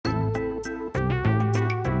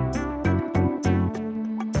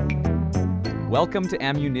Welcome to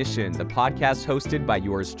Ammunition, the podcast hosted by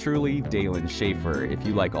yours truly, Dalen Schaefer. If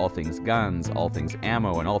you like all things guns, all things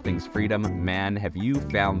ammo, and all things freedom, man, have you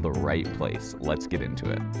found the right place. Let's get into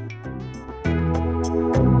it.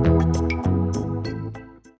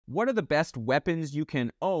 What are the best weapons you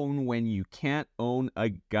can own when you can't own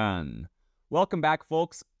a gun? Welcome back,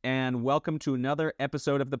 folks, and welcome to another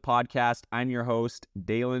episode of the podcast. I'm your host,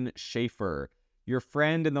 Dalen Schaefer, your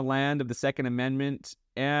friend in the land of the Second Amendment,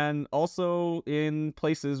 and also in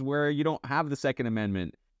places where you don't have the Second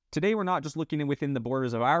Amendment. Today, we're not just looking within the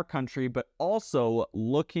borders of our country, but also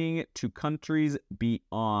looking to countries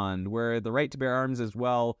beyond, where the right to bear arms is,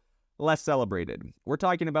 well, less celebrated. We're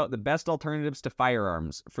talking about the best alternatives to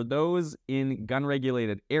firearms for those in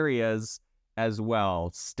gun-regulated areas as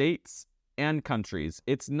well, states and countries.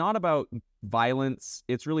 It's not about violence,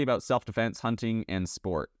 it's really about self-defense, hunting, and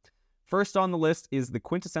sport. First on the list is the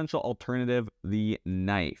quintessential alternative, the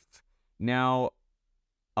knife. Now,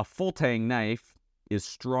 a full-tang knife is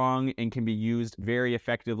strong and can be used very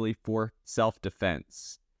effectively for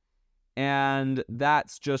self-defense. And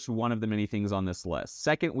that's just one of the many things on this list.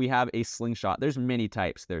 Second, we have a slingshot. There's many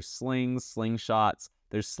types. There's slings, slingshots,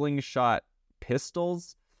 there's slingshot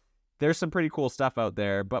pistols. There's some pretty cool stuff out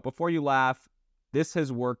there. But before you laugh, this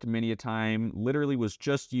has worked many a time, literally was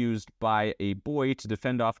just used by a boy to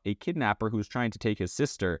defend off a kidnapper who was trying to take his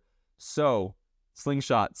sister. So,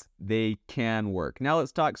 slingshots, they can work. Now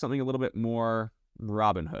let's talk something a little bit more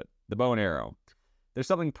Robin Hood, the bow and arrow. There's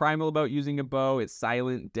something primal about using a bow. It's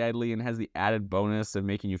silent, deadly, and has the added bonus of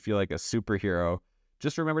making you feel like a superhero.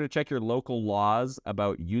 Just remember to check your local laws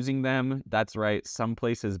about using them. That's right, some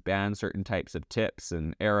places ban certain types of tips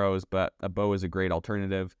and arrows, but a bow is a great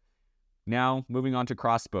alternative. Now, moving on to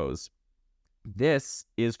crossbows. This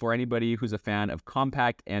is for anybody who's a fan of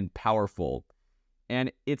compact and powerful.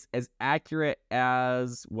 And it's as accurate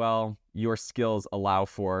as, well, your skills allow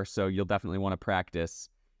for, so you'll definitely want to practice.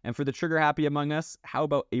 And for the trigger-happy among us, how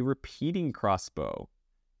about a repeating crossbow?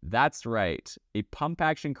 That's right, a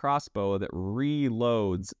pump-action crossbow that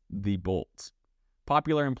reloads the bolt.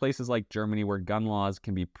 Popular in places like Germany where gun laws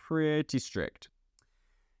can be pretty strict.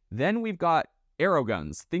 Then we've got arrow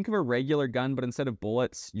guns. Think of a regular gun, but instead of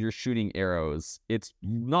bullets, you're shooting arrows. It's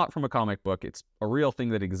not from a comic book. It's a real thing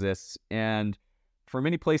that exists. And for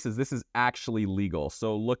many places, this is actually legal.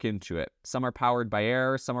 So look into it. Some are powered by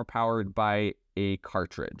air. Some are powered by a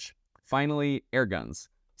cartridge. Finally, air guns.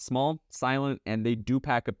 Small, silent, and they do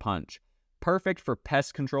pack a punch. Perfect for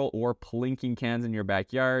pest control or plinking cans in your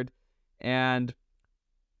backyard. And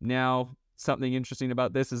now, something interesting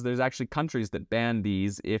about this is there's actually countries that ban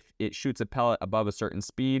these. If it shoots a pellet above a certain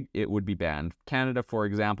speed, it would be banned. Canada, for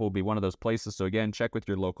example, would be one of those places. So again, check with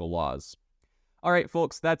your local laws. All right,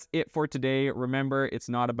 folks, that's it for today. Remember, it's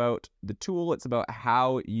not about the tool, it's about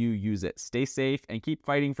how you use it. Stay safe and keep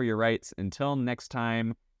fighting for your rights. Until next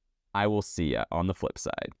time, I will see ya on the flip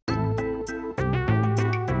side.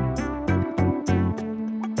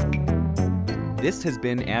 This has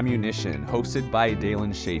been Ammunition, hosted by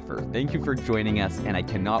Dalen Schaefer. Thank you for joining us, and I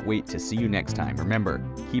cannot wait to see you next time. Remember,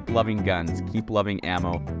 keep loving guns, keep loving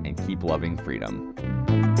ammo, and keep loving freedom.